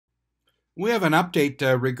We have an update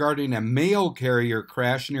regarding a mail carrier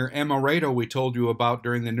crash near EMERADO we told you about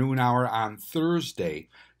during the noon hour on Thursday.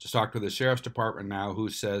 Just talked to the Sheriff's Department now, who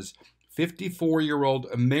says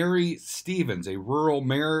 54-year-old Mary Stevens, a rural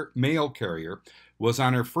mail carrier, was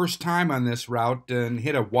on her first time on this route and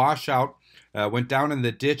hit a washout, went down in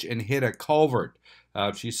the ditch and hit a culvert.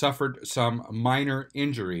 She suffered some minor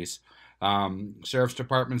injuries. Sheriff's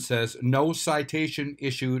Department says no citation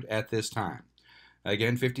issued at this time.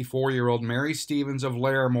 Again, 54-year-old Mary Stevens of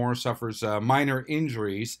Larimore suffers minor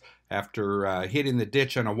injuries after hitting the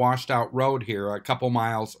ditch on a washed-out road here a couple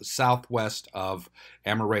miles southwest of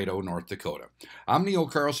EMERADO, North Dakota. I'm Neil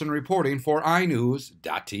Carlson reporting for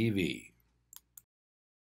iNewZ.TV.